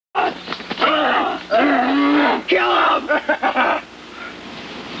up!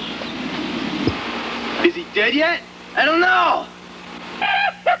 Is he dead yet? I don't know!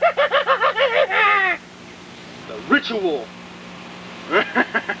 The ritual.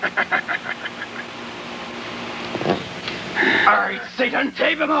 All right, Satan,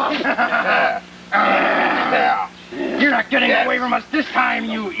 tape him up! You're not getting away from us this time,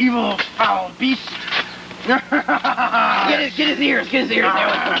 you evil, foul beast! Get his ears, get his ears. All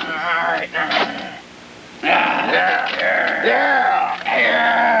right.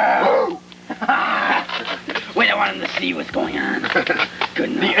 Wait, I want him to see what's going on. Good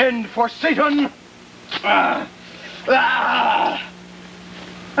enough. The end for Satan.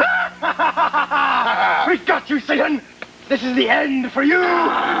 We got you, Satan. This is the end for you.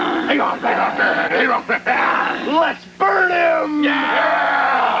 Hang on. Let's burn him.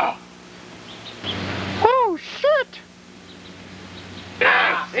 Yeah. Oh, shit.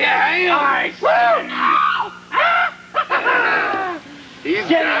 Hang on. He's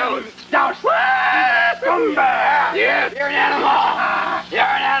Get down. him. Down. Scumbag. Yes. You're an animal. You're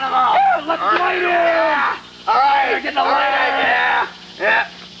an animal. Let's light him. All right, get the light. Yeah.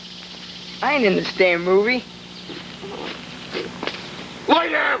 I ain't in the damn movie.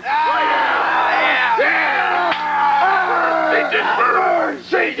 Light him.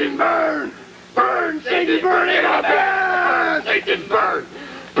 Satan, burn. Burn, Satan, burn in our bed. Satan, burn.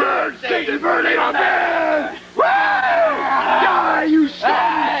 Burn, Satan, burn in our bed. Die, you son.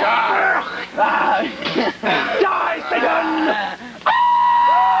 Die, Satan.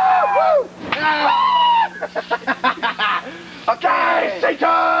 Die,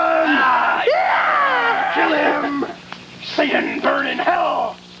 Satan. Kill him. Satan, burn in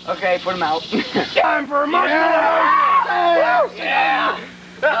hell. Okay, put him out. Time for a marshmallow.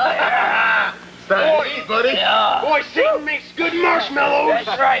 Boy, eat, buddy. Yeah. Boy, Satan makes good marshmallows.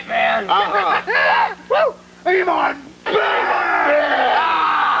 That's right, man. Woo! Come on.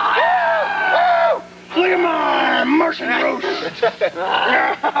 Look at my Martian roast.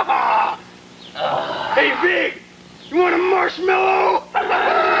 Hey, Big, you want a marshmallow?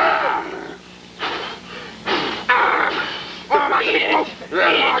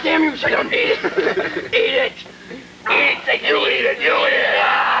 Damn you, Satan. Eat it. Eat it, Satan. You eat it.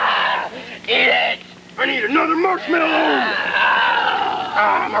 Eat it. I need another marshmallow.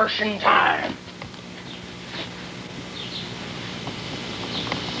 Martian time.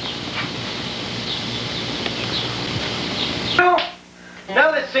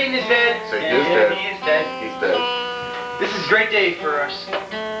 Now that Satan is dead, Satan is dead. He is dead. He's dead. This is a great day for us.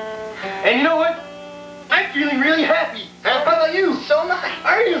 And you know what? I'm feeling really happy. Happy? How about you? So am I.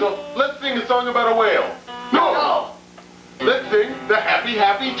 Are you? So let's sing a song about a whale. No. Let's sing the Happy,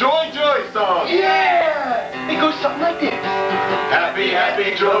 Happy, Joy, Joy song. Yeah. It goes something like this. Happy,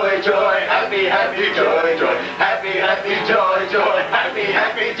 happy, joy, joy. Happy, happy, joy, joy. Happy, happy, joy, joy. Happy,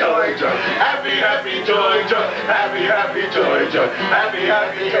 happy, joy, joy. Happy, happy, joy, joy. Happy, happy, joy, joy. Happy,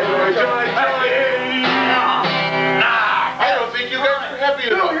 happy, joy, joy. Happy. I don't think you've ever been happy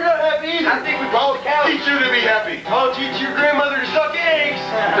enough. No, you're not happy either. I think we I'll both count. teach you to be happy. I'll teach your grandmother to suck eggs.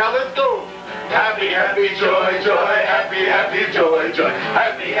 Now let's go. Happy, happy, joy, joy. Happy, happy, joy, joy.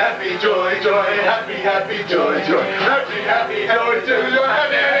 Happy, happy, joy, joy. Happy, happy, joy, joy. Happy, happy, joy, joy.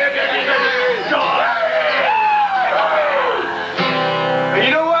 Happy, happy, joy. And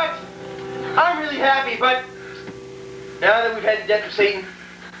you know what? I'm really happy, but now that we've had the death of Satan,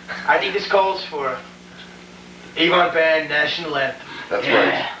 I think this calls for Avon Band National Anthem. That's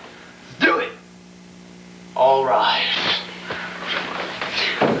right. Let's do it. All right.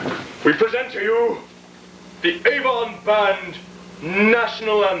 We present to you the Avon Band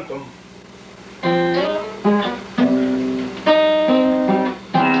National Anthem.